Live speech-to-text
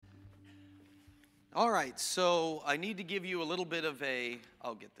All right, so I need to give you a little bit of a,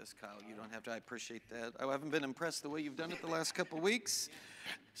 I'll get this, Kyle. You don't have to, I appreciate that. I haven't been impressed the way you've done it the last couple of weeks,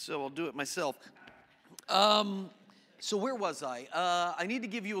 so I'll do it myself. So where was I? I need to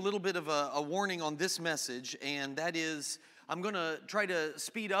give you a little bit of a warning on this message, and that is I'm going to try to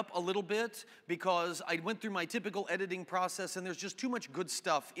speed up a little bit because I went through my typical editing process, and there's just too much good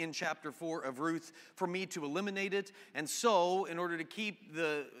stuff in chapter 4 of Ruth for me to eliminate it. And so, in order to keep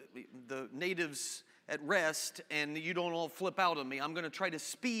the natives at rest and you don't all flip out on me, I'm going to try to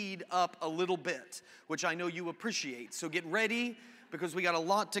speed up a little bit, which I know you appreciate. So get ready because we got a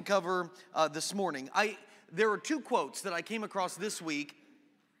lot to cover this morning. There are two quotes that I came across this week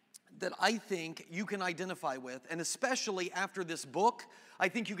that I think you can identify with, and especially after this book, I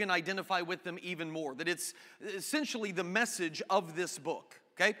think you can identify with them even more, that it's essentially the message of this book,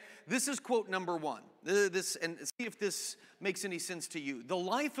 okay? This is quote number one, and see if this makes any sense to you. The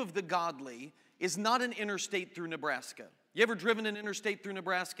life of the godly is not an interstate through Nebraska. You ever driven an interstate through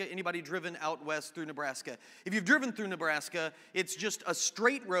Nebraska? Anybody driven out west through Nebraska? If you've driven through Nebraska, it's just a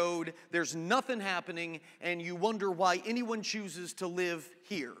straight road, there's nothing happening, and you wonder why anyone chooses to live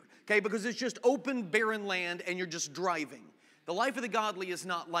here. Okay, because it's just open, barren land, and you're just driving. The life of the godly is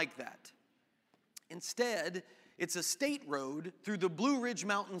not like that. Instead, it's a state road through the Blue Ridge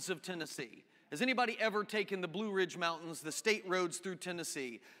Mountains of Tennessee. Has anybody ever taken the Blue Ridge Mountains, the state roads through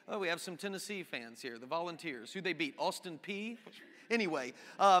Tennessee? Oh, we have some Tennessee fans here, the Volunteers. Who they beat? Austin Peay? Anyway,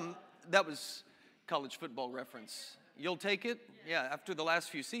 that was college football reference. You'll take it? Yeah, after the last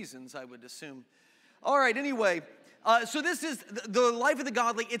few seasons, I would assume. All right, anyway. So this is the life of the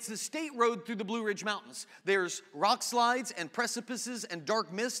godly. It's the state road through the Blue Ridge Mountains. There's rock slides and precipices and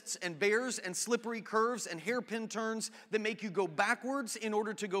dark mists and bears and slippery curves and hairpin turns that make you go backwards in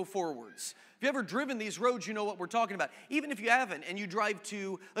order to go forwards. If you've ever driven these roads, you know what we're talking about. Even if you haven't and you drive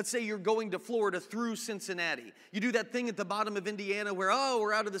to, let's say you're going to Florida through Cincinnati. You do that thing at the bottom of Indiana where, oh,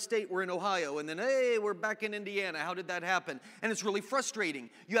 we're out of the state, we're in Ohio. And then, hey, we're back in Indiana. How did that happen? And it's really frustrating.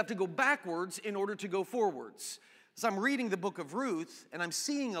 You have to go backwards in order to go forwards. As I'm reading the book of Ruth, and I'm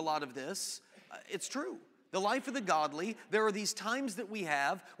seeing a lot of this, it's true. The life of the godly, there are these times that we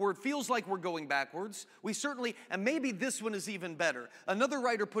have where it feels like we're going backwards. We certainly, and maybe this one is even better. Another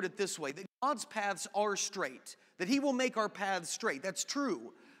writer put it this way, that God's paths are straight, that He will make our paths straight. That's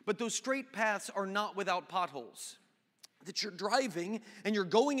true, but those straight paths are not without potholes. That you're driving and you're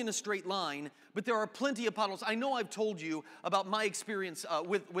going in a straight line, but there are plenty of potholes. I know I've told you about my experience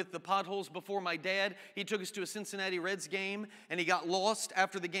with the potholes before. My dad, he took us to a Cincinnati Reds game, and he got lost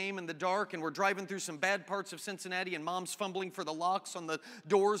after the game in the dark, and we're driving through some bad parts of Cincinnati, and Mom's fumbling for the locks on the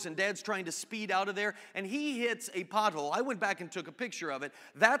doors, and Dad's trying to speed out of there, and he hits a pothole. I went back and took a picture of it.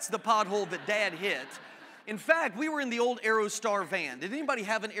 That's the pothole that Dad hit. In fact, we were in the old Aerostar van. Did anybody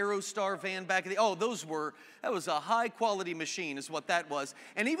have an Aerostar van back in the, that was a high quality machine is what that was.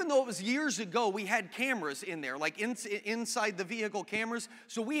 And even though it was years ago, we had cameras in there, like inside the vehicle cameras.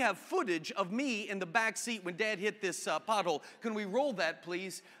 So we have footage of me in the back seat when Dad hit this pothole. Can we roll that,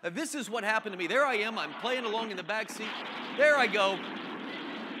 please? This is what happened to me. There I am, I'm playing along in the back seat. There I go.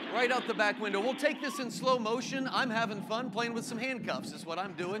 Right out the back window. We'll take this in slow motion. I'm having fun playing with some handcuffs is what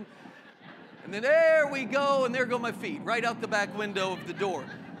I'm doing. And then there we go, and there go my feet, right out the back window of the door.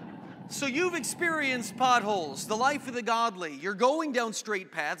 So you've experienced potholes, the life of the godly. You're going down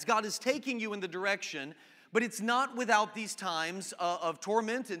straight paths. God is taking you in the direction, but it's not without these times of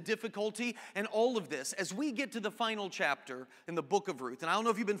torment and difficulty and all of this. As we get to the final chapter in the book of Ruth, and I don't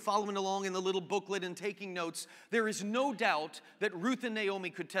know if you've been following along in the little booklet and taking notes, there is no doubt that Ruth and Naomi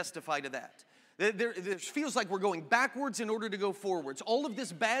could testify to that. There feels like we're going backwards in order to go forwards. All of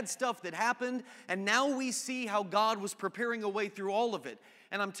this bad stuff that happened, and now we see how God was preparing a way through all of it.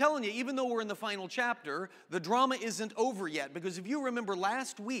 And I'm telling you, even though we're in the final chapter, the drama isn't over yet. Because if you remember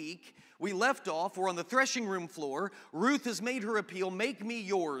last week, we left off, we're on the threshing room floor. Ruth has made her appeal, make me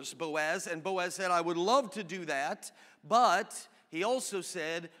yours, Boaz. And Boaz said, I would love to do that. But he also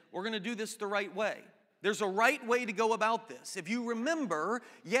said, we're going to do this the right way. There's a right way to go about this. If you remember,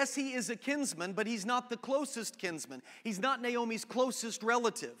 yes, he is a kinsman, but he's not the closest kinsman. He's not Naomi's closest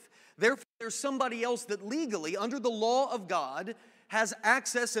relative. Therefore, there's somebody else that legally, under the law of God, has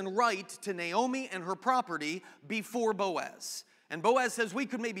access and right to Naomi and her property before Boaz. And Boaz says, we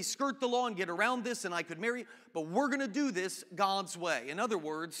could maybe skirt the law and get around this, and I could marry. but we're going to do this God's way. In other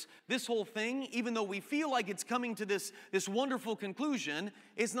words, this whole thing, even though we feel like it's coming to this wonderful conclusion,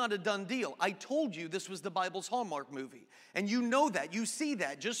 it's not a done deal. I told you this was the Bible's Hallmark movie. And you know that, you see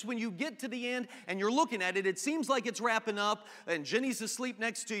that. Just when you get to the end and you're looking at it, it seems like it's wrapping up and Jenny's asleep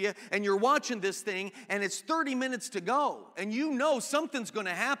next to you and you're watching this thing and it's 30 minutes to go. And you know something's going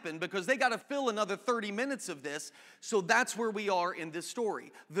to happen because they got to fill another 30 minutes of this. So that's where we are in this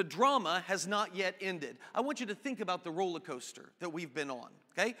story. The drama has not yet ended. I want you to think about the roller coaster that we've been on.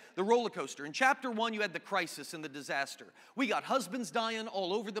 Okay? The roller coaster. In chapter 1, you had the crisis and the disaster. We got husbands dying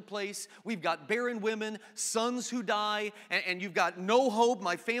all over the place. We've got barren women, sons who die, and you've got no hope.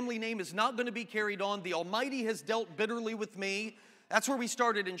 My family name is not going to be carried on. The Almighty has dealt bitterly with me. That's where we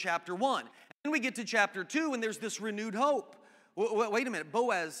started in chapter 1. Then we get to chapter 2, and there's this renewed hope. Wait a minute,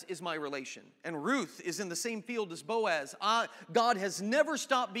 Boaz is my relation, and Ruth is in the same field as Boaz. God has never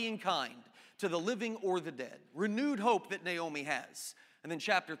stopped being kind to the living or the dead. Renewed hope that Naomi has. And then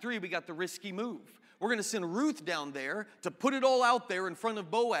chapter 3, we got the risky move. We're going to send Ruth down there to put it all out there in front of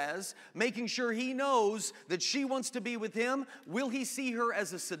Boaz, making sure he knows that she wants to be with him. Will he see her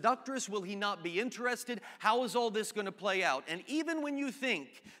as a seductress? Will he not be interested? How is all this going to play out? And even when you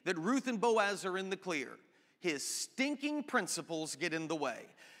think that Ruth and Boaz are in the clear, his stinking principles get in the way.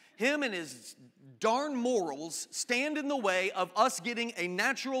 Him and his darn morals stand in the way of us getting a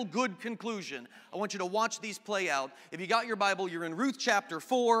natural good conclusion. I want you to watch these play out. If you got your Bible, you're in Ruth chapter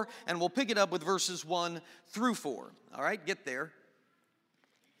 4, and we'll pick it up with verses 1 through 4. All right, get there.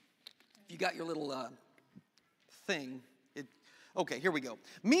 If you got your little thing. Okay, here we go.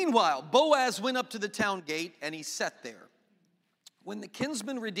 Meanwhile, Boaz went up to the town gate, and he sat there. When the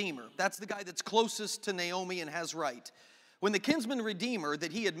kinsman redeemer, that's the guy that's closest to Naomi and has right, when the kinsman redeemer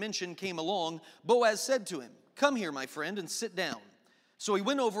that he had mentioned came along, Boaz said to him, "Come here, my friend, and sit down." So he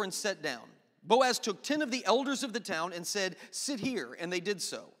went over and sat down. Boaz took 10 of the elders of the town and said, "Sit here," and they did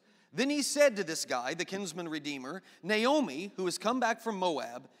so. Then he said to this guy, the kinsman redeemer, "Naomi, who has come back from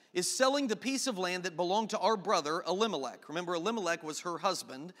Moab, is selling the piece of land that belonged to our brother Elimelech." Remember, Elimelech was her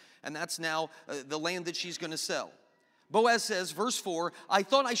husband, and that's now the land that she's going to sell. Boaz says, verse 4, "I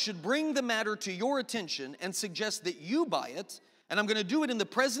thought I should bring the matter to your attention and suggest that you buy it, and I'm going to do it in the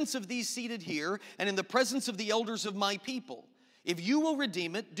presence of these seated here and in the presence of the elders of my people. If you will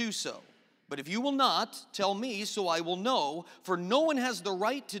redeem it, do so. But if you will not, tell me so I will know, for no one has the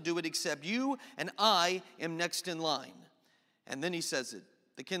right to do it except you, and I am next in line." And then he says it,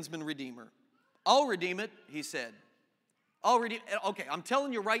 the kinsman redeemer. "I'll redeem it," he said. Okay, I'm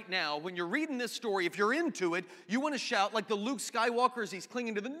telling you right now, when you're reading this story, if you're into it, you want to shout like the Luke Skywalker as he's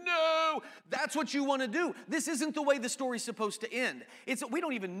clinging to the, "No!" That's what you want to do. This isn't the way the story's supposed to end. We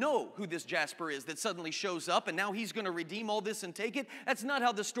don't even know who this Jasper is that suddenly shows up and now he's going to redeem all this and take it. That's not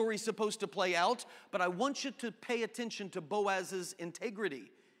how the story's supposed to play out. But I want you to pay attention to Boaz's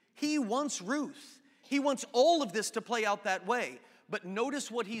integrity. He wants Ruth. He wants all of this to play out that way. But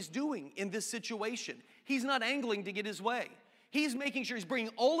notice what he's doing in this situation. He's not angling to get his way. He's making sure he's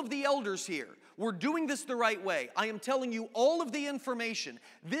bringing all of the elders here. We're doing this the right way. I am telling you all of the information.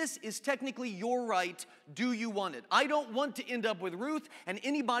 This is technically your right. Do you want it? I don't want to end up with Ruth and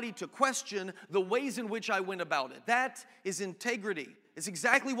anybody to question the ways in which I went about it. That is integrity. It's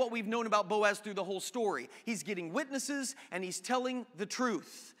exactly what we've known about Boaz through the whole story. He's getting witnesses and he's telling the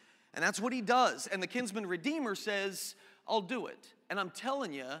truth. And that's what he does. And the kinsman redeemer says, "I'll do it." And I'm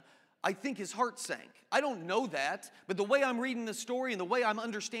telling you, I think his heart sank. I don't know that, but the way I'm reading the story and the way I'm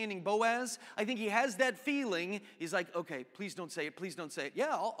understanding Boaz, I think he has that feeling. He's like, "Okay, please don't say it, please don't say it."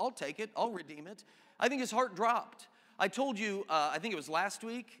 "Yeah, I'll take it, I'll redeem it." I think his heart dropped. I told you, I think it was last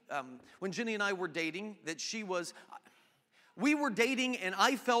week, when Jenny and I were dating, that we were dating and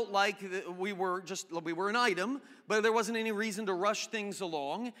I felt like we were an item, but there wasn't any reason to rush things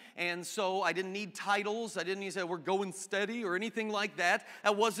along. And so I didn't need titles. I didn't need to say we're going steady or anything like that.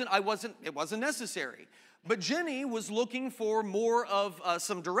 It wasn't necessary. But Jenny was looking for more of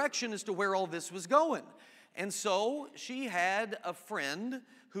some direction as to where all this was going. And so she had a friend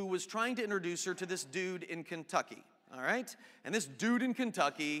who was trying to introduce her to this dude in Kentucky. All right? And this dude in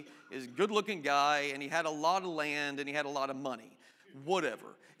Kentucky is a good-looking guy, and he had a lot of land, and he had a lot of money.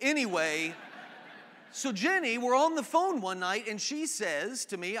 Whatever. Anyway, so Jenny, we're on the phone one night, and she says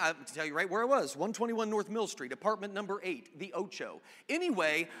to me, I'll tell you right where I was, 121 North Mill Street, apartment number 8, the Ocho.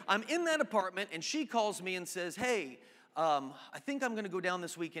 Anyway, I'm in that apartment, and she calls me and says, "Hey, I think I'm going to go down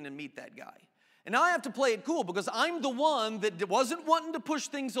this weekend and meet that guy." And now I have to play it cool because I'm the one that wasn't wanting to push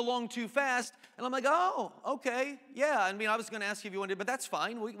things along too fast. And I'm like, oh, okay, yeah. I mean, I was going to ask you if you wanted, but that's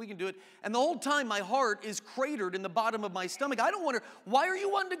fine. We can do it. And the whole time my heart is cratered in the bottom of my stomach. I don't wonder, why are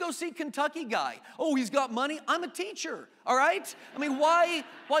you wanting to go see Kentucky Guy? Oh, he's got money? I'm a teacher, all right? I mean, why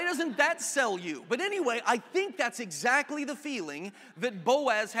doesn't that sell you? But anyway, I think that's exactly the feeling that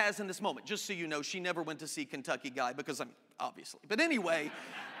Boaz has in this moment. Just so you know, she never went to see Kentucky Guy because obviously. But anyway,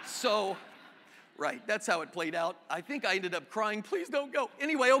 so... Right, that's how it played out. I think I ended up crying, please don't go.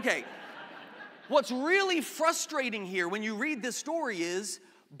 Anyway, okay. What's really frustrating here when you read this story is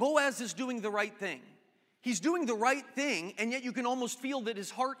Boaz is doing the right thing. He's doing the right thing, and yet you can almost feel that his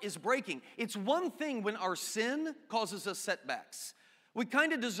heart is breaking. It's one thing when our sin causes us setbacks. We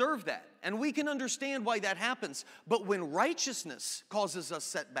kind of deserve that, and we can understand why that happens. But when righteousness causes us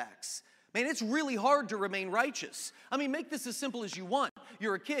setbacks, man, it's really hard to remain righteous. I mean, make this as simple as you want.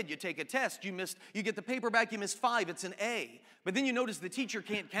 You're a kid, you take a test, you get the paper back, you missed 5, it's an A. But then you notice the teacher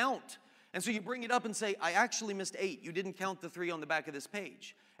can't count. And so you bring it up and say, I actually missed 8. You didn't count the 3 on the back of this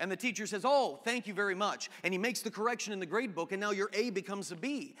page. And the teacher says, oh, thank you very much. And he makes the correction in the grade book, and now your A becomes a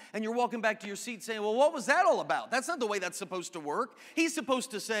B. And you're walking back to your seat saying, well, what was that all about? That's not the way that's supposed to work. He's supposed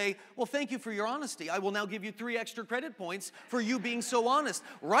to say, well, thank you for your honesty. I will now give you 3 extra credit points for you being so honest.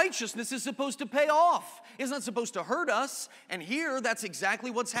 Righteousness is supposed to pay off. It's not supposed to hurt us. And here, that's exactly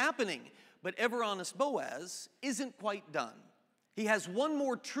what's happening. But ever honest Boaz isn't quite done. He has one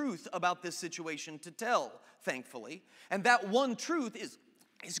more truth about this situation to tell, thankfully. And that one truth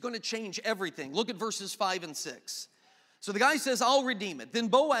is going to change everything. Look at verses 5 and 6. So the guy says, I'll redeem it. Then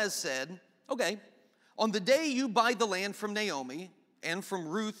Boaz said, okay, on the day you buy the land from Naomi and from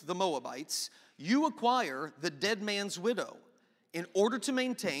Ruth the Moabites, you acquire the dead man's widow in order to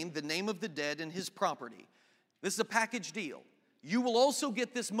maintain the name of the dead and his property. This is a package deal. You will also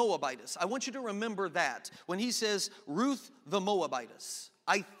get this Moabitess. I want you to remember that when he says Ruth the Moabitess.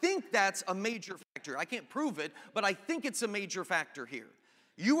 I think that's a major factor. I can't prove it, but I think it's a major factor here.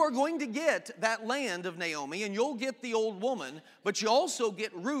 You are going to get that land of Naomi, and you'll get the old woman, but you also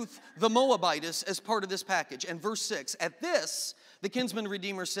get Ruth the Moabitess as part of this package. And verse 6, at this, the kinsman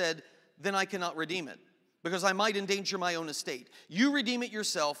redeemer said, then I cannot redeem it, because I might endanger my own estate. You redeem it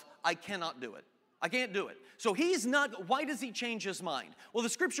yourself. I cannot do it. I can't do it. So he's not, why does he change his mind? Well, the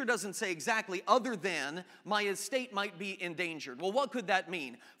scripture doesn't say exactly other than my estate might be endangered. Well, what could that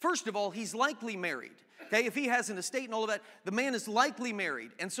mean? First of all, he's likely married. Okay, if he has an estate and all of that, the man is likely married.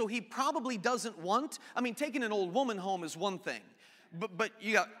 And so he probably doesn't want, I mean, taking an old woman home is one thing. But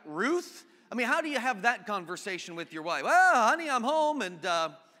you got Ruth? I mean, how do you have that conversation with your wife? Well, honey, I'm home and,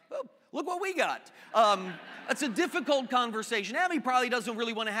 well, look what we got. That's a difficult conversation. He probably doesn't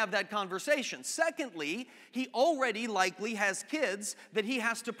really want to have that conversation. Secondly, he already likely has kids that he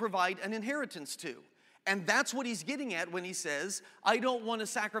has to provide an inheritance to. And that's what he's getting at when he says, I don't want to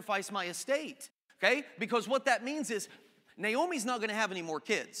sacrifice my estate. Okay? Because what that means is Naomi's not going to have any more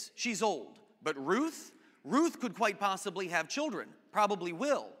kids. She's old. But Ruth could quite possibly have children. Probably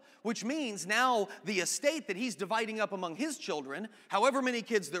will. Which means now the estate that he's dividing up among his children, however many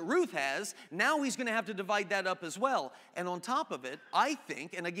kids that Ruth has, now he's going to have to divide that up as well. And on top of it, I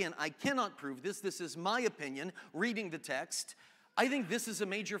think, and again, I cannot prove this, this is my opinion, reading the text, I think this is a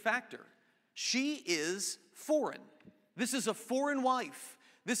major factor. She is foreign. This is a foreign wife.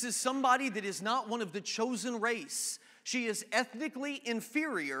 This is somebody that is not one of the chosen race. She is ethnically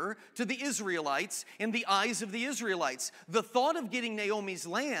inferior to the Israelites in the eyes of the Israelites. The thought of getting Naomi's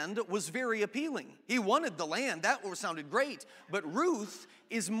land was very appealing. He wanted the land. That sounded great. But Ruth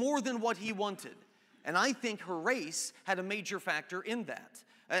is more than what he wanted. And I think her race had a major factor in that.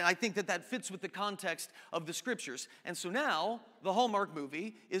 And I think that that fits with the context of the scriptures. And so now the Hallmark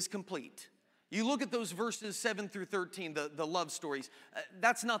movie is complete. You look at those verses 7 through 13, the love stories.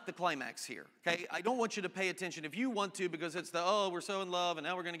 That's not the climax here, okay? I don't want you to pay attention if you want to because it's the, oh, we're so in love and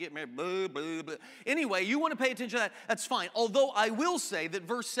now we're going to get married, blah, blah, blah. Anyway, you want to pay attention to that, that's fine. Although I will say that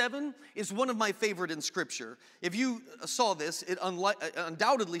verse 7 is one of my favorite in Scripture. If you saw this, it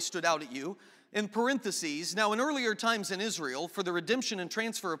undoubtedly stood out at you. In parentheses, now in earlier times in Israel, for the redemption and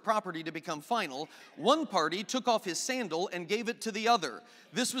transfer of property to become final, one party took off his sandal and gave it to the other.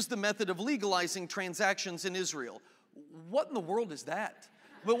 This was the method of legalizing transactions in Israel. What in the world is that?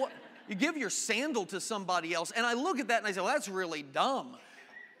 But what, you give your sandal to somebody else, and I look at that and I say, well, that's really dumb.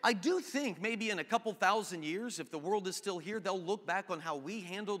 I do think maybe in a couple thousand years, if the world is still here, they'll look back on how we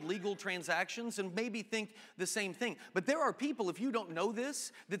handled legal transactions and maybe think the same thing. But there are people, if you don't know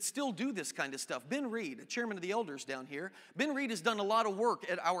this, that still do this kind of stuff. Ben Reed, chairman of the elders down here, Ben Reed has done a lot of work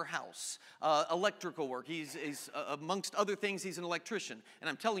at our house, electrical work. He's amongst other things, he's an electrician. And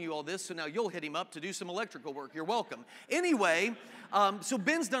I'm telling you all this, so now you'll hit him up to do some electrical work. You're welcome. Anyway, so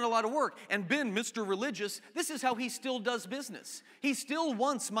Ben's done a lot of work. And Ben, Mr. Religious, this is how he still does business. He still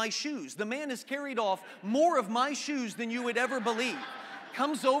wants my shoes. The man has carried off more of my shoes than you would ever believe.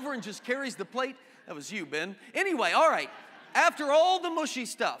 Comes over and just carries the plate. That was you, Ben. Anyway, all right. After all the mushy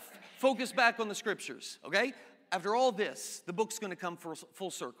stuff, focus back on the scriptures, okay? After all this, the book's going to come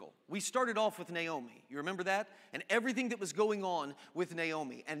full circle. We started off with Naomi. You remember that? And everything that was going on with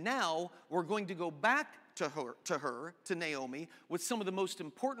Naomi. And now we're going to go back to Naomi, with some of the most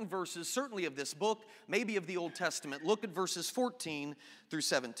important verses, certainly of this book, maybe of the Old Testament. Look at verses 14 through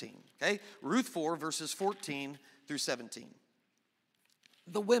 17, okay? Ruth 4, verses 14 through 17.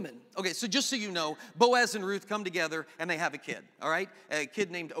 The women. Okay, so just so you know, Boaz and Ruth come together and they have a kid, all right? A kid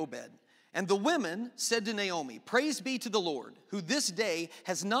named Obed. And the women said to Naomi, "Praise be to the Lord, who this day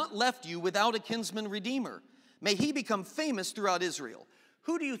has not left you without a kinsman redeemer. May he become famous throughout Israel."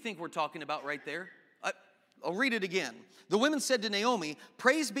 Who do you think we're talking about right there? I'll read it again. The women said to Naomi,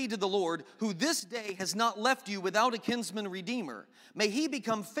 "Praise be to the Lord, who this day has not left you without a kinsman redeemer. May he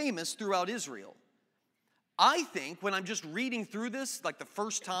become famous throughout Israel." I think when I'm just reading through this, like the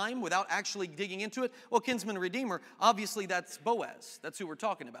first time, without actually digging into it, well, kinsman redeemer, obviously that's Boaz. That's who we're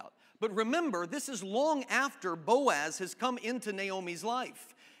talking about. But remember, this is long after Boaz has come into Naomi's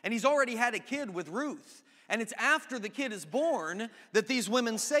life. And he's already had a kid with Ruth. And it's after the kid is born that these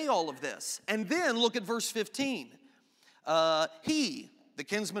women say all of this. And then look at verse 15. He, the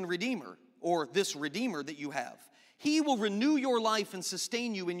kinsman redeemer, or this redeemer that you have, he will renew your life and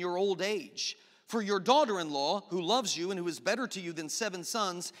sustain you in your old age. For your daughter-in-law, who loves you and who is better to you than 7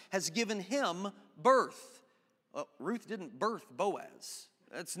 sons, has given him birth. Ruth didn't birth Boaz.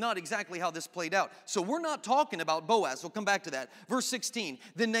 That's not exactly how this played out. So we're not talking about Boaz. We'll come back to that. Verse 16,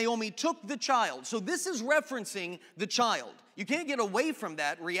 then Naomi took the child. So this is referencing the child. You can't get away from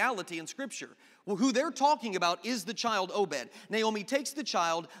that reality in Scripture. Well, who they're talking about is the child Obed. Naomi takes the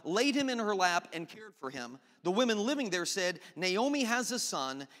child, laid him in her lap, and cared for him. The women living there said, "Naomi has a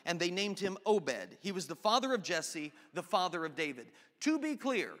son," and they named him Obed. He was the father of Jesse, the father of David. To be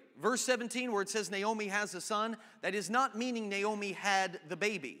clear, verse 17 where it says Naomi has a son, that is not meaning Naomi had the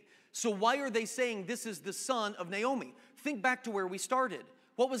baby. So why are they saying this is the son of Naomi? Think back to where we started.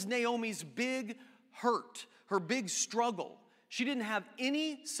 What was Naomi's big hurt, her big struggle? She didn't have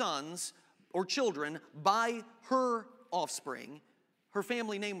any sons or children by her offspring. Her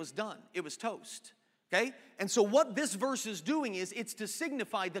family name was done. It was toast. Okay? And so what this verse is doing is it's to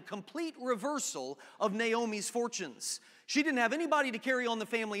signify the complete reversal of Naomi's fortunes. She didn't have anybody to carry on the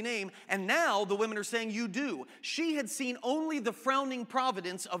family name, and now the women are saying you do. She had seen only the frowning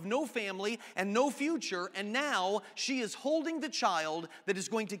providence of no family and no future, and now she is holding the child that is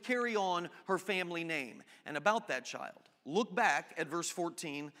going to carry on her family name. And about that child, look back at verse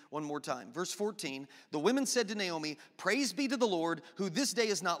 14 one more time. Verse 14, the women said to Naomi, "Praise be to the Lord, who this day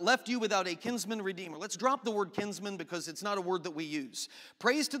has not left you without a kinsman redeemer." Let's drop the word kinsman because it's not a word that we use.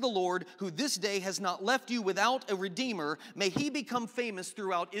 "Praise to the Lord, who this day has not left you without a redeemer. May he become famous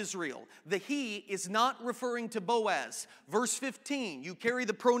throughout Israel." The he is not referring to Boaz. Verse 15, you carry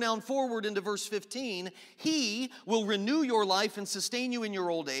the pronoun forward into verse 15. He will renew your life and sustain you in your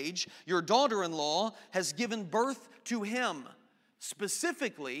old age. Your daughter-in-law has given birth to him.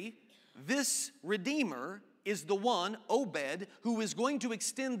 Specifically, this Redeemer is the one, Obed, who is going to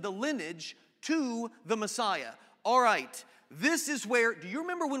extend the lineage to the Messiah. All right, this is where, do you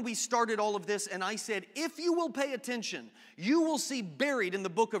remember when we started all of this and I said, if you will pay attention, you will see buried in the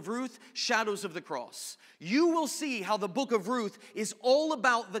book of Ruth shadows of the cross. You will see how the book of Ruth is all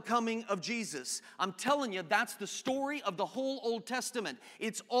about the coming of Jesus. I'm telling you, that's the story of the whole Old Testament.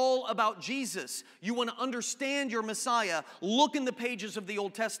 It's all about Jesus. You want to understand your Messiah, look in the pages of the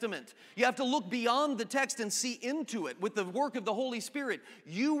Old Testament. You have to look beyond the text and see into it with the work of the Holy Spirit.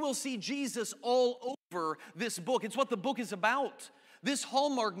 You will see Jesus all over this book. It's what the book is about. This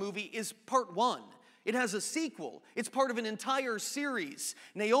Hallmark movie is part 1. It has a sequel. It's part of an entire series.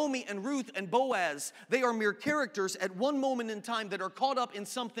 Naomi and Ruth and Boaz, they are mere characters at one moment in time that are caught up in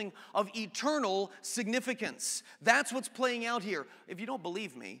something of eternal significance. That's what's playing out here. If you don't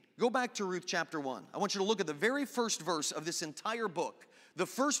believe me, go back to Ruth chapter 1. I want you to look at the very first verse of this entire book, the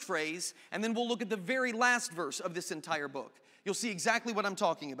first phrase, and then we'll look at the very last verse of this entire book. You'll see exactly what I'm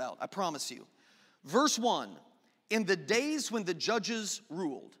talking about, I promise you. Verse 1, in the days when the judges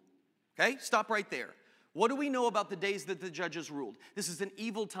ruled. Okay, stop right there. What do we know about the days that the judges ruled? This is an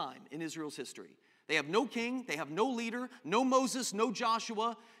evil time in Israel's history. They have no king, they have no leader, no Moses, no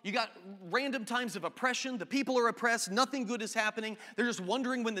Joshua. You got random times of oppression. The people are oppressed, nothing good is happening. They're just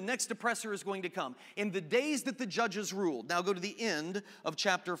wondering when the next oppressor is going to come. In the days that the judges ruled. Now go to the end of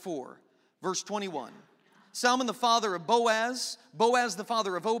chapter 4, verse 21. Salmon the father of Boaz, Boaz the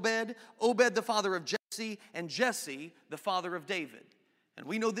father of Obed, Obed the father of Jesse, and Jesse the father of David. And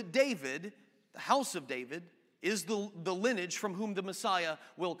we know that David, the house of David, is the lineage from whom the Messiah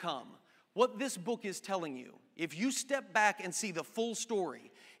will come. What this book is telling you, if you step back and see the full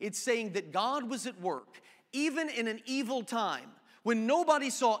story, it's saying that God was at work, even in an evil time, when nobody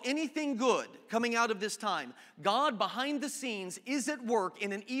saw anything good coming out of this time. God, behind the scenes, is at work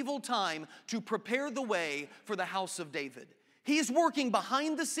in an evil time to prepare the way for the house of David. He's working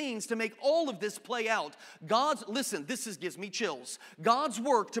behind the scenes to make all of this play out. Listen, gives me chills. God's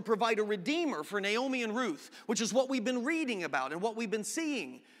work to provide a redeemer for Naomi and Ruth, which is what we've been reading about and what we've been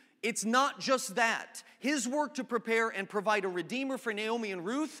seeing. It's not just that. His work to prepare and provide a redeemer for Naomi and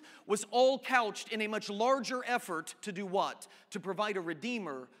Ruth was all couched in a much larger effort to do what? To provide a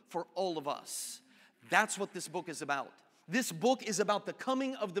redeemer for all of us. That's what this book is about. This book is about the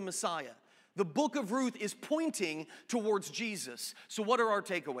coming of the Messiah. The book of Ruth is pointing towards Jesus. So what are our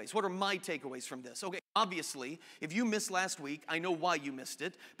takeaways? What are my takeaways from this? Okay, obviously, if you missed last week, I know why you missed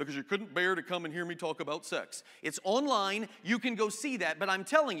it, because you couldn't bear to come and hear me talk about sex. It's online, you can go see that, but I'm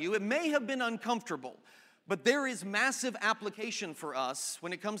telling you, it may have been uncomfortable, but there is massive application for us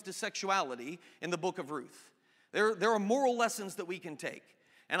when it comes to sexuality in the book of Ruth. There are moral lessons that we can take.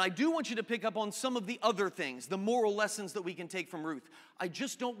 And I do want you to pick up on some of the other things, the moral lessons that we can take from Ruth. I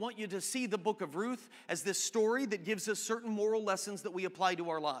just don't want you to see the book of Ruth as this story that gives us certain moral lessons that we apply to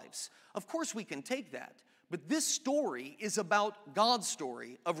our lives. Of course we can take that, but this story is about God's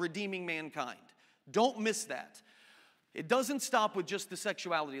story of redeeming mankind. Don't miss that. It doesn't stop with just the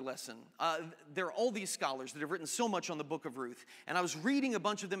sexuality lesson. There are all these scholars that have written so much on the book of Ruth, and I was reading a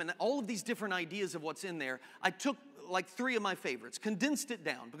bunch of them, and all of these different ideas of what's in there. I took like 3 of my favorites, condensed it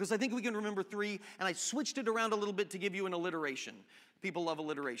down, because I think we can remember 3, and I switched it around a little bit to give you an alliteration. People love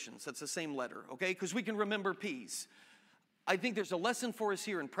alliterations. That's the same letter, okay? Because we can remember P's. I think there's a lesson for us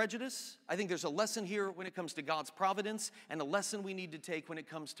here in prejudice. I think there's a lesson here when it comes to God's providence, and a lesson we need to take when it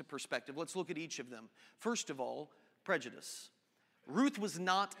comes to perspective. Let's look at each of them. First of all, prejudice. Ruth was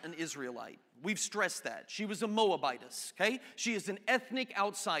not an Israelite. We've stressed that. She was a Moabitess, okay? She is an ethnic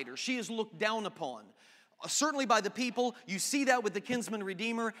outsider. She is looked down upon. Certainly by the people. You see that with the kinsman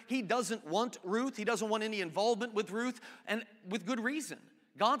redeemer. He doesn't want Ruth. He doesn't want any involvement with Ruth, and with good reason.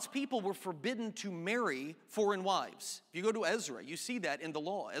 God's people were forbidden to marry foreign wives. If you go to Ezra, you see that in the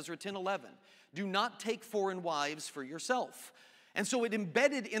law, Ezra 10:11. Do not take foreign wives for yourself. And so it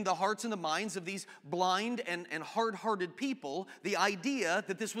embedded in the hearts and the minds of these blind and hard-hearted people the idea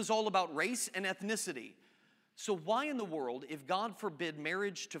that this was all about race and ethnicity. So why in the world, if God forbid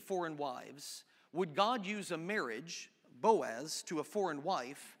marriage to foreign wives, would God use a marriage, Boaz, to a foreign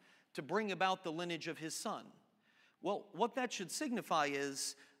wife to bring about the lineage of his son? Well, what that should signify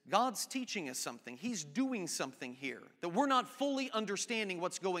is God's teaching us something. He's doing something here, that we're not fully understanding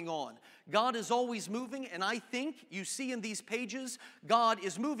what's going on. God is always moving, and I think you see in these pages, God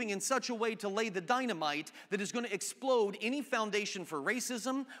is moving in such a way to lay the dynamite that is going to explode any foundation for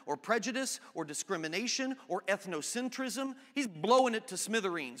racism or prejudice or discrimination or ethnocentrism. He's blowing it to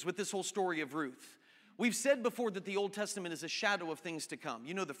smithereens with this whole story of Ruth. We've said before that the Old Testament is a shadow of things to come.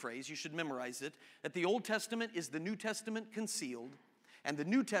 You know the phrase, you should memorize it, that the Old Testament is the New Testament concealed, and the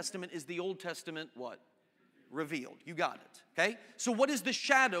New Testament is the Old Testament what? Revealed. You got it, okay? So what is the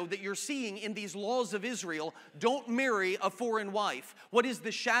shadow that you're seeing in these laws of Israel? Don't marry a foreign wife. What is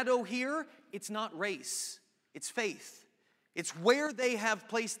the shadow here? It's not race. It's faith. It's where they have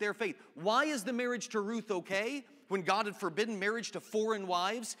placed their faith. Why is the marriage to Ruth okay when God had forbidden marriage to foreign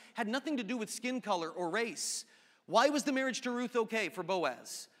wives? Had nothing to do with skin color or race. Why was the marriage to Ruth okay for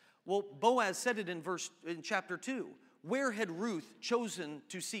Boaz? Well, Boaz said it in chapter 2. Where had Ruth chosen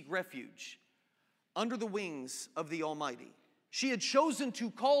to seek refuge? Under the wings of the Almighty. She had chosen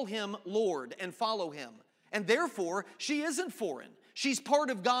to call him Lord and follow him. And therefore, she isn't foreign. She's part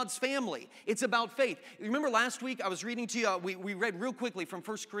of God's family. It's about faith. Remember last week I was reading to you, we read real quickly from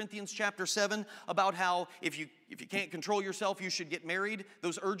 1 Corinthians chapter 7 about how if you can't control yourself, you should get married,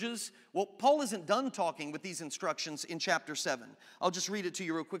 those urges. Well, Paul isn't done talking with these instructions in chapter 7. I'll just read it to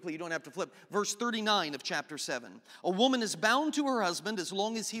you real quickly. You don't have to flip. Verse 39 of chapter 7. A woman is bound to her husband as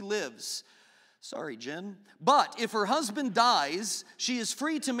long as he lives. Sorry, Jen. But if her husband dies, she is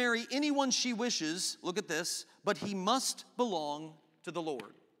free to marry anyone she wishes. Look at this. But he must belong to the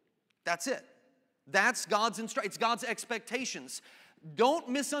Lord. That's it. That's God's instruction. It's God's expectations. Don't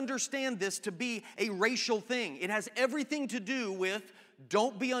misunderstand this to be a racial thing. It has everything to do with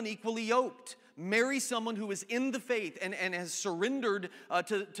don't be unequally yoked. Marry someone who is in the faith and has surrendered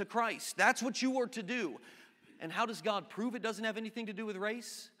to Christ. That's what you are to do. And how does God prove it doesn't have anything to do with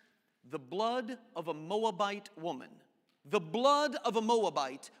race? The blood of a Moabite woman. The blood of a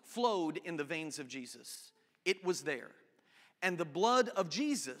Moabite flowed in the veins of Jesus. It was there. And the blood of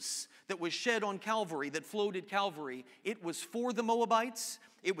Jesus that was shed on Calvary, that flowed at Calvary, it was for the Moabites,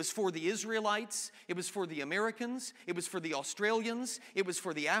 it was for the Israelites, it was for the Americans, it was for the Australians, it was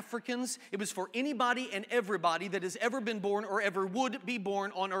for the Africans, it was for anybody and everybody that has ever been born or ever would be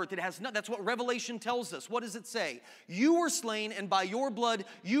born on earth. It has not, that's what Revelation tells us. What does it say? You were slain, and by your blood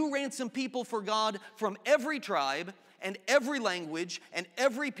you ransomed people for God from every tribe and every language and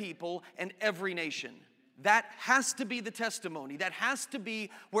every people and every nation. That has to be the testimony. That has to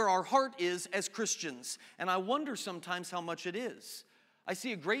be where our heart is as Christians. And I wonder sometimes how much it is. I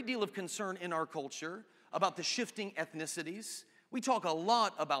see a great deal of concern in our culture about the shifting ethnicities. We talk a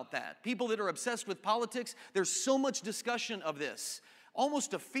lot about that. People that are obsessed with politics, there's so much discussion of this.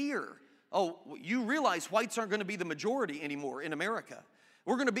 Almost a fear. Oh, you realize whites aren't going to be the majority anymore in America.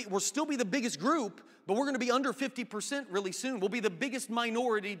 We'll still be the biggest group, but we're going to be under 50% really soon. We'll be the biggest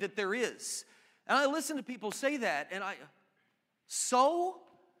minority that there is. And I listen to people say that, and so?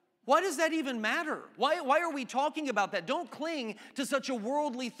 Why does that even matter? Why are we talking about that? Don't cling to such a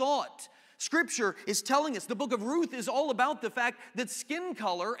worldly thought. Scripture is telling us, the book of Ruth is all about the fact that skin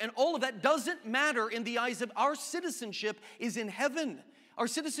color and all of that doesn't matter in the eyes of our citizenship is in heaven. Our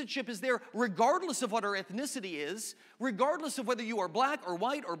citizenship is there regardless of what our ethnicity is, regardless of whether you are black or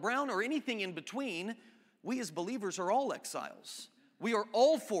white or brown or anything in between. We as believers are all exiles. We are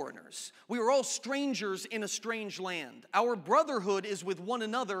all foreigners. We are all strangers in a strange land. Our brotherhood is with one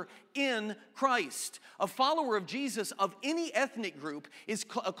another in Christ. A follower of Jesus of any ethnic group is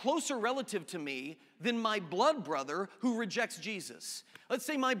a closer relative to me than my blood brother who rejects Jesus. Let's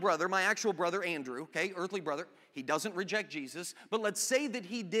say my brother, my actual brother Andrew, okay, earthly brother, he doesn't reject Jesus, but let's say that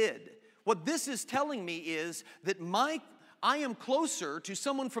he did. What this is telling me is that I am closer to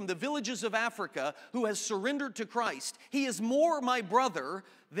someone from the villages of Africa who has surrendered to Christ. He is more my brother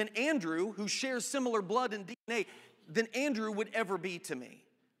than Andrew, who shares similar blood and DNA, than Andrew would ever be to me.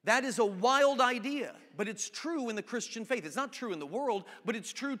 That is a wild idea, but it's true in the Christian faith. It's not true in the world, but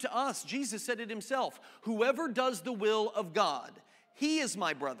it's true to us. Jesus said it himself. Whoever does the will of God, he is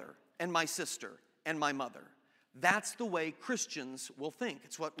my brother and my sister and my mother. That's the way Christians will think.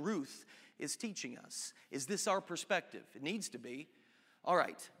 It's what Ruth is teaching us. Is this our perspective? It needs to be. All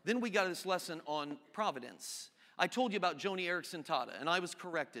right, then we got this lesson on providence. I told you about Joni Eareckson Tada, and I was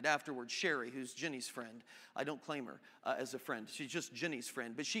corrected afterwards. Sherry, who's Jenny's friend, I don't claim her as a friend. She's just Jenny's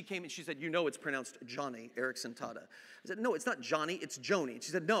friend. But she came and she said, you know it's pronounced Joni Eareckson Tada. I said, no, it's not Johnny, it's Joni. And she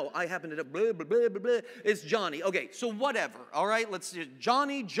said, no, I happen to blah, blah, blah, blah, blah. It's Johnny. Okay, so whatever, all right? Let's do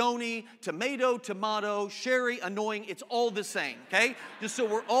Johnny, Joni, tomato, Sherry, annoying. It's all the same, okay? Just so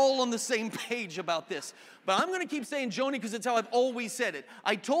we're all on the same page about this. But I'm going to keep saying Joni because it's how I've always said it.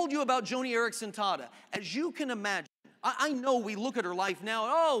 I told you about Joni Eareckson Tada. As you can imagine, I know we look at her life now,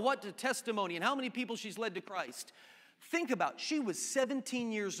 oh, what a testimony, and how many people she's led to Christ. Think about, she was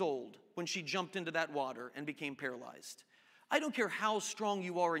 17 years old when she jumped into that water and became paralyzed. I don't care how strong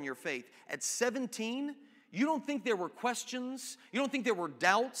you are in your faith. At 17, you don't think there were questions? You don't think there were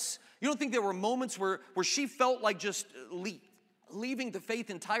doubts? You don't think there were moments where she felt like just leaving the faith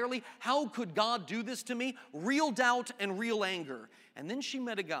entirely? How could God do this to me? Real doubt and real anger. And then she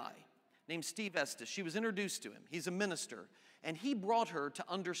met a guy named Steve Estes. She was introduced to him. He's a minister. And he brought her to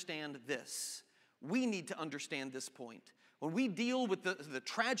understand this. We need to understand this point. When we deal with the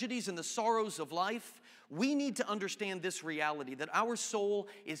tragedies and the sorrows of life, we need to understand this reality, that our soul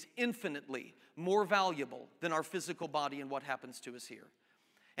is infinitely more valuable than our physical body and what happens to us here.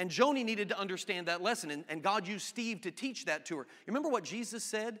 And Joni needed to understand that lesson, and God used Steve to teach that to her. You remember what Jesus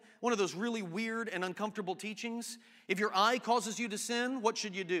said? One of those really weird and uncomfortable teachings? If your eye causes you to sin, what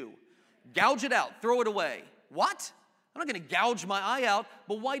should you do? Gouge it out, throw it away. What? I'm not going to gouge my eye out,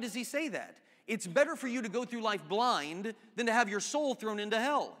 but why does he say that? It's better for you to go through life blind than to have your soul thrown into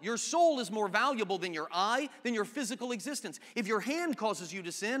hell. Your soul is more valuable than your eye, than your physical existence. If your hand causes you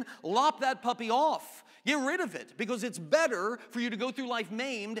to sin, lop that puppy off. Get rid of it, because it's better for you to go through life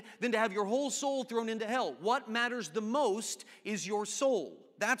maimed than to have your whole soul thrown into hell. What matters the most is your soul.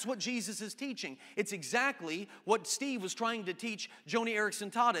 That's what Jesus is teaching. It's exactly what Steve was trying to teach Joni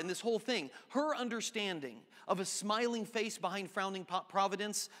Eareckson Tada in this whole thing. Her understanding of a smiling face behind frowning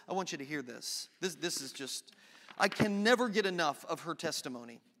providence. I want you to hear this. This is just, I can never get enough of her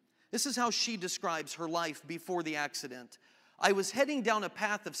testimony. This is how she describes her life before the accident. I was heading down a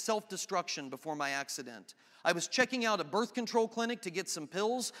path of self-destruction before my accident. I was checking out a birth control clinic to get some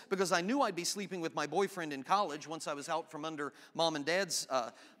pills because I knew I'd be sleeping with my boyfriend in college once I was out from under mom and dad's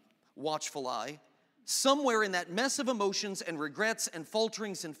watchful eye. Somewhere in that mess of emotions and regrets and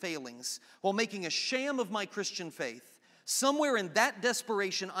falterings and failings, while making a sham of my Christian faith, somewhere in that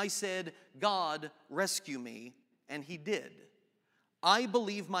desperation I said, God, rescue me, and He did. I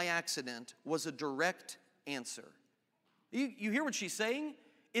believe my accident was a direct answer. You hear what she's saying?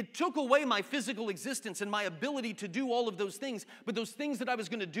 It took away my physical existence and my ability to do all of those things. But those things that I was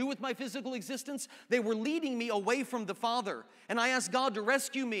going to do with my physical existence, they were leading me away from the Father. And I asked God to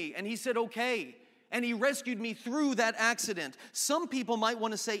rescue me, and He said, okay. And He rescued me through that accident. Some people might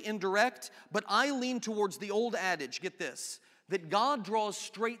want to say indirect, but I lean towards the old adage, get this, that God draws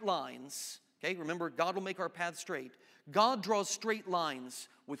straight lines. Okay, remember, God will make our path straight. God draws straight lines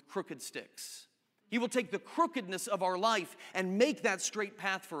with crooked sticks. He will take the crookedness of our life and make that straight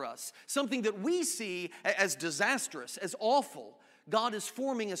path for us. Something that we see as disastrous, as awful. God is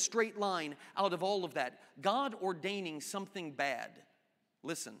forming a straight line out of all of that. God ordaining something bad.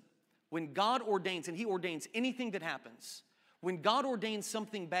 Listen, when God ordains, and He ordains anything that happens, when God ordains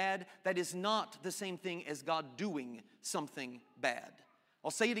something bad, that is not the same thing as God doing something bad. I'll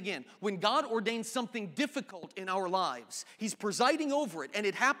say it again. When God ordains something difficult in our lives, He's presiding over it, and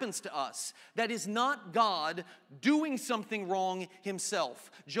it happens to us. That is not God doing something wrong Himself.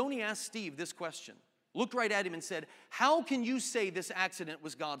 Joni asked Steve this question, looked right at him and said, how can you say this accident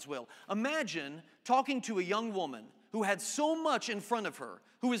was God's will? Imagine talking to a young woman who had so much in front of her,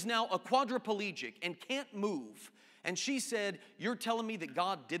 who is now a quadriplegic and can't move. And she said, you're telling me that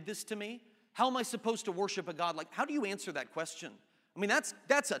God did this to me? How am I supposed to worship a God like, how do you answer that question? I mean,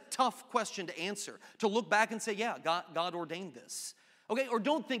 that's a tough question to answer, to look back and say, yeah, God ordained this. Okay, or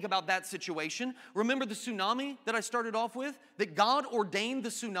don't think about that situation. Remember the tsunami that I started off with? That God ordained the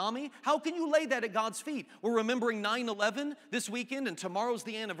tsunami? How can you lay that at God's feet? We're remembering 9/11 this weekend, and tomorrow's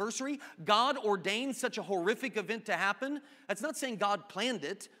the anniversary. God ordained such a horrific event to happen. That's not saying God planned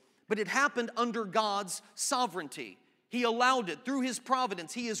it, but it happened under God's sovereignty. He allowed it through His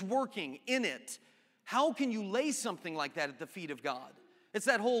providence. He is working in it. How can you lay something like that at the feet of God? It's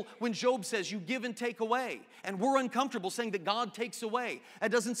that whole, when Job says, you give and take away. And we're uncomfortable saying that God takes away. It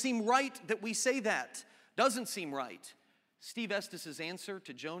doesn't seem right that we say that. Doesn't seem right. Steve Estes' answer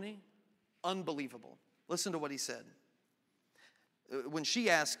to Joni, unbelievable. Listen to what he said. When she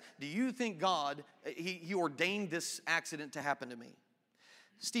asked, do you think God, he ordained this accident to happen to me?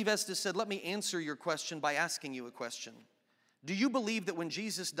 Steve Estes said, let me answer your question by asking you a question. Do you believe that when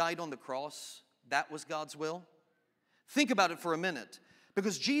Jesus died on the cross, that was God's will? Think about it for a minute.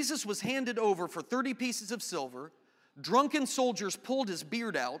 Because Jesus was handed over for 30 pieces of silver, drunken soldiers pulled His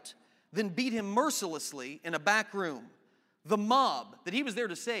beard out, then beat Him mercilessly in a back room. The mob that He was there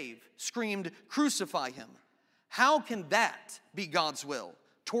to save screamed, crucify Him. How can that be God's will?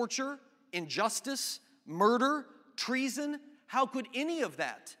 Torture, injustice, murder, treason? How could any of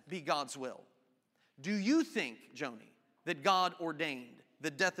that be God's will? Do you think, Joni, that God ordained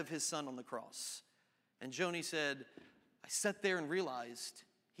the death of His Son on the cross? And Joni said, I sat there and realized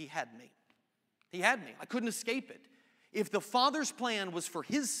He had me. He had me. I couldn't escape it. If the Father's plan was for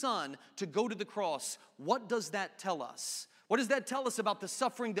His Son to go to the cross, what does that tell us? What does that tell us about the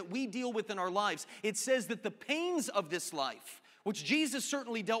suffering that we deal with in our lives? It says that the pains of this life, which Jesus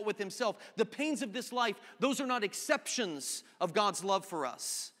certainly dealt with Himself, the pains of this life, those are not exceptions of God's love for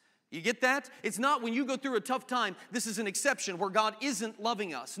us. You get that? It's not when you go through a tough time, this is an exception where God isn't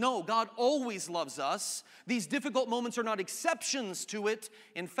loving us. No, God always loves us. These difficult moments are not exceptions to it.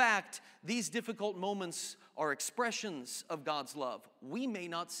 In fact, these difficult moments are expressions of God's love. We may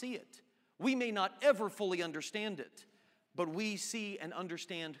not see it. We may not ever fully understand it, but we see and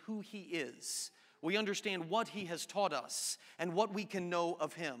understand who He is. We understand what He has taught us and what we can know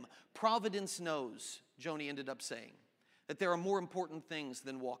of Him. Providence knows, Joni ended up saying, that there are more important things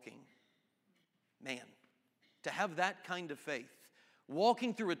than walking. Man, to have that kind of faith,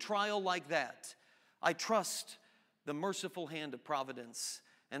 walking through a trial like that, I trust the merciful hand of providence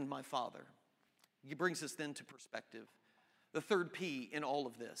and my Father. He brings us then to perspective. The third P in all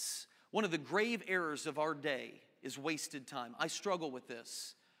of this. One of the grave errors of our day is wasted time. I struggle with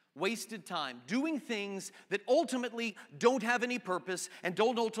this. Wasted time, doing things that ultimately don't have any purpose and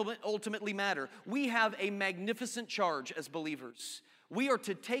don't ultimately matter. We have a magnificent charge as believers. We are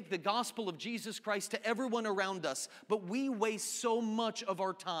to take the gospel of Jesus Christ to everyone around us, but we waste so much of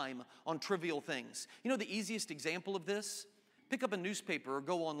our time on trivial things. You know the easiest example of this? Pick up a newspaper or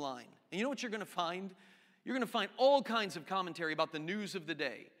go online. And you know what you're going to find? You're going to find all kinds of commentary about the news of the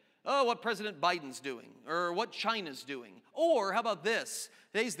day. Oh, what President Biden's doing, or what China's doing. Or how about this?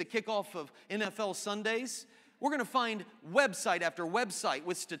 Today's the kickoff of NFL Sundays. We're going to find website after website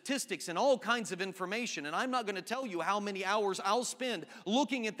with statistics and all kinds of information. And I'm not going to tell you how many hours I'll spend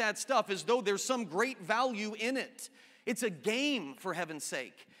looking at that stuff as though there's some great value in it. It's a game, for heaven's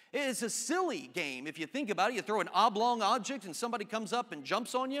sake. It's a silly game. If you think about it, you throw an oblong object and somebody comes up and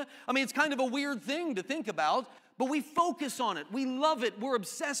jumps on you. I mean, it's kind of a weird thing to think about, but we focus on it. We love it. We're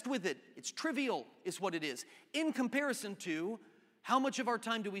obsessed with it. It's trivial is what it is, in comparison to how much of our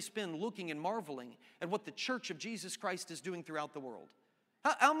time do we spend looking and marveling at what the Church of Jesus Christ is doing throughout the world?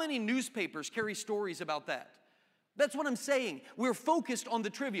 How many newspapers carry stories about that? That's what I'm saying. We're focused on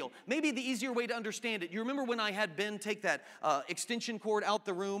the trivial. Maybe the easier way to understand it, you remember when I had Ben take that extension cord out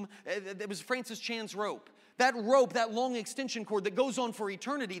the room? It was Francis Chan's rope. That rope, that long extension cord that goes on for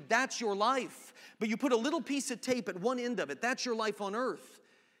eternity, that's your life. But you put a little piece of tape at one end of it, that's your life on earth.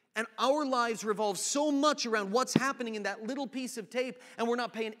 And our lives revolve so much around what's happening in that little piece of tape, and we're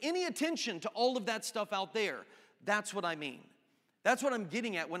not paying any attention to all of that stuff out there. That's what I mean. That's what I'm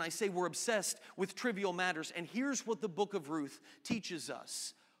getting at when I say we're obsessed with trivial matters. And here's what the book of Ruth teaches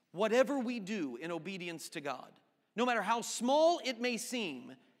us. Whatever we do in obedience to God, no matter how small it may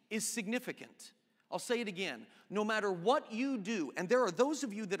seem, is significant. I'll say it again. No matter what you do, and there are those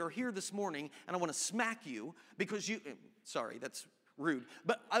of you that are here this morning, and I want to smack you because you, sorry, that's rude,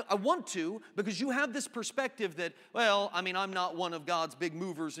 but I want to, because you have this perspective that, well, I mean, I'm not one of God's big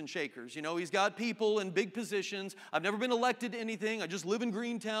movers and shakers. You know, He's got people in big positions. I've never been elected to anything. I just live in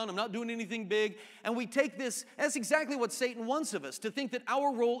Greentown. I'm not doing anything big. And we take this, that's exactly what Satan wants of us, to think that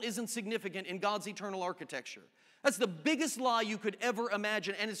our role isn't significant in God's eternal architecture. That's the biggest lie you could ever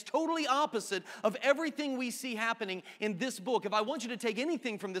imagine, and it's totally opposite of everything we see happening in this book. If I want you to take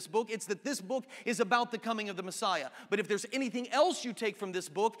anything from this book, it's that this book is about the coming of the Messiah. But if there's anything else you take from this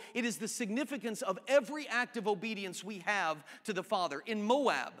book, it is the significance of every act of obedience we have to the Father. In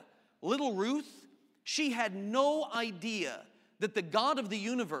Moab, little Ruth, she had no idea that the God of the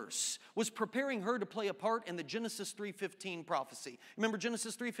universe was preparing her to play a part in the Genesis 3:15 prophecy. Remember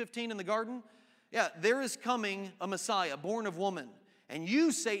Genesis 3:15 in the garden? Yeah, there is coming a Messiah, born of woman, and you,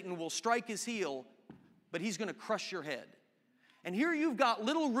 Satan, will strike his heel, but he's going to crush your head. And here you've got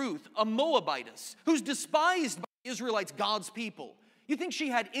little Ruth, a Moabitess, who's despised by the Israelites, God's people. You think she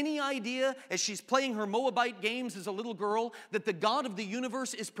had any idea, as she's playing her Moabite games as a little girl, that the God of the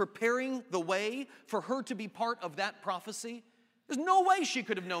universe is preparing the way for her to be part of that prophecy? There's no way she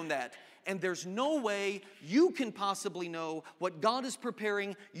could have known that. And there's no way you can possibly know what God is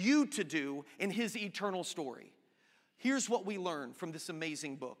preparing you to do in His eternal story. Here's what we learn from this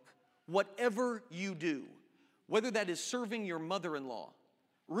amazing book. Whatever you do, whether that is serving your mother-in-law,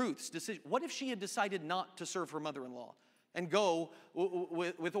 Ruth's decision, what if she had decided not to serve her mother-in-law and go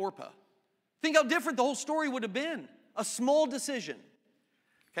with Orpah? Think how different the whole story would have been. A small decision.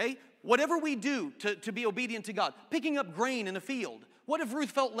 Okay? Whatever we do to be obedient to God, picking up grain in a field. What if Ruth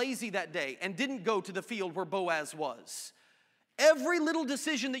felt lazy that day and didn't go to the field where Boaz was? Every little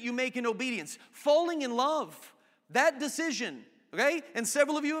decision that you make in obedience, falling in love, that decision, okay? And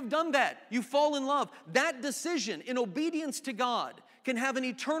several of you have done that. You fall in love. That decision in obedience to God can have an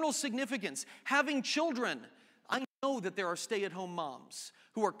eternal significance. Having children, I know that there are stay-at-home moms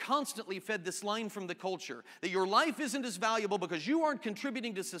who are constantly fed this line from the culture that your life isn't as valuable because you aren't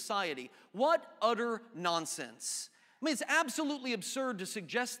contributing to society. What utter nonsense. I mean, it's absolutely absurd to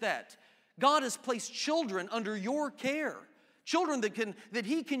suggest that. God has placed children under your care. Children that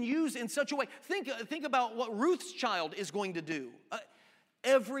He can use in such a way. Think about what Ruth's child is going to do.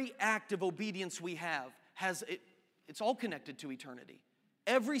 Every act of obedience we have it's all connected to eternity.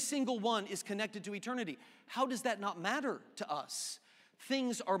 Every single one is connected to eternity. How does that not matter to us?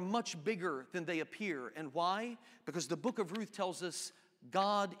 Things are much bigger than they appear. And why? Because the book of Ruth tells us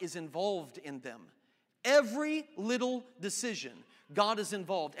God is involved in them. Every little decision, God is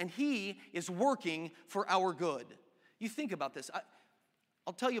involved, and He is working for our good. You think about this.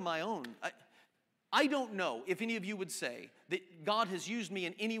 I'll tell you my own. I don't know if any of you would say that God has used me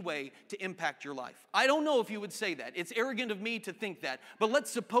in any way to impact your life. I don't know if you would say that. It's arrogant of me to think that. But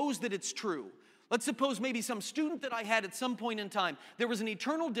let's suppose that it's true. Let's suppose maybe some student that I had at some point in time, there was an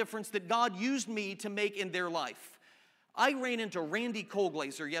eternal difference that God used me to make in their life. I ran into Randy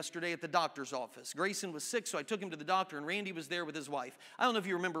Colglazer yesterday at the doctor's office. Grayson was sick, so I took him to the doctor, and Randy was there with his wife. I don't know if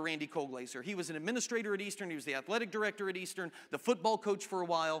you remember Randy Colglazer. He was an administrator at Eastern. He was the athletic director at Eastern, the football coach for a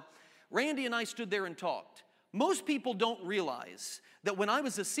while. Randy and I stood there and talked. Most people don't realize that when I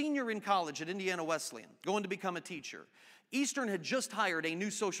was a senior in college at Indiana Wesleyan, going to become a teacher, Eastern had just hired a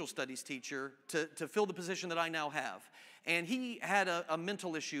new social studies teacher to fill the position that I now have. And he had a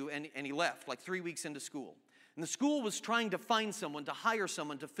mental issue, and he left like 3 weeks into school. And the school was trying to find someone, to hire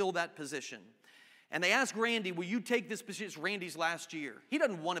someone to fill that position. And they asked Randy, will you take this position? It's Randy's last year. He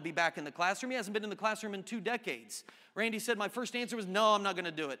doesn't want to be back in the classroom. He hasn't been in the classroom in 2 decades. Randy said, my first answer was, no, I'm not going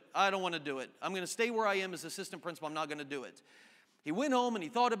to do it. I don't want to do it. I'm going to stay where I am as assistant principal. I'm not going to do it. He went home and he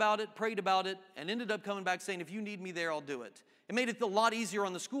thought about it, prayed about it, and ended up coming back saying, if you need me there, I'll do it. It made it a lot easier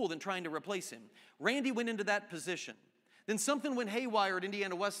on the school than trying to replace him. Randy went into that position. Then something went haywire at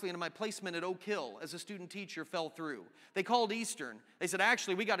Indiana Wesleyan, and my placement at Oak Hill as a student teacher fell through. They called Eastern. They said,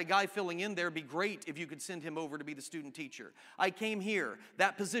 actually, we got a guy filling in there. It'd be great if you could send him over to be the student teacher. I came here.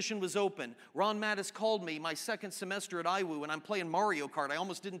 That position was open. Ron Mattis called me my second semester at IWU, and I'm playing Mario Kart. I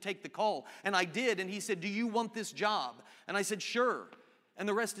almost didn't take the call, and I did, and he said, do you want this job? And I said, sure. And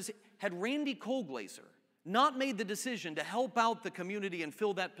the rest is, had Randy Colglazer not made the decision to help out the community and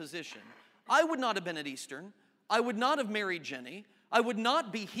fill that position, I would not have been at Eastern. I would not have married Jenny. I would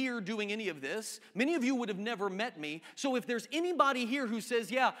not be here doing any of this. Many of you would have never met me. So if there's anybody here who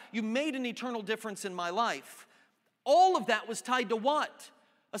says, yeah, you made an eternal difference in my life, all of that was tied to what?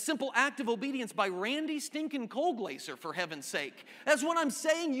 A simple act of obedience by Randy stinking Colglazer, for heaven's sake. That's what I'm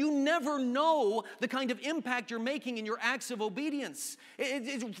saying. You never know the kind of impact you're making in your acts of obedience.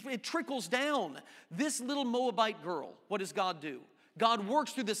 It trickles down. This little Moabite girl, what does God do? God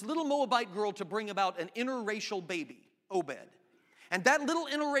works through this little Moabite girl to bring about an interracial baby, Obed. And that little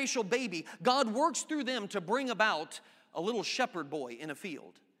interracial baby, God works through them to bring about a little shepherd boy in a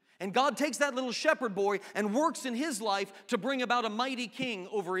field. And God takes that little shepherd boy and works in his life to bring about a mighty king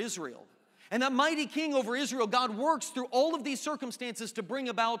over Israel. And that mighty king over Israel, God works through all of these circumstances to bring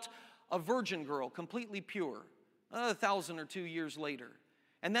about a virgin girl, completely pure, 1,000 or 2 years later.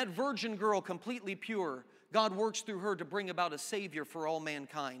 And that virgin girl, completely pure, God works through her to bring about a Savior for all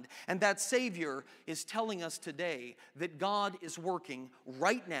mankind. And that Savior is telling us today that God is working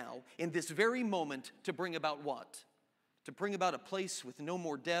right now in this very moment to bring about what? To bring about a place with no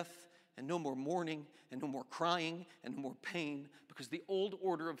more death and no more mourning and no more crying and no more pain, because the old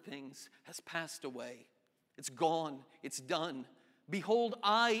order of things has passed away. It's gone. It's done. Behold,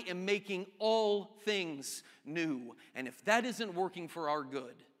 I am making all things new. And if that isn't working for our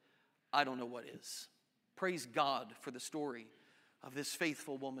good, I don't know what is. Praise God for the story of this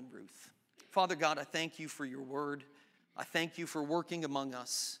faithful woman, Ruth. Father God, I thank you for your word. I thank you for working among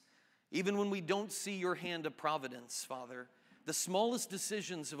us. Even when we don't see your hand of providence, Father, the smallest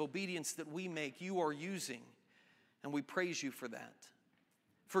decisions of obedience that we make, you are using, and we praise you for that.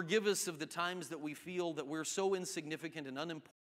 Forgive us of the times that we feel that we're so insignificant and unimportant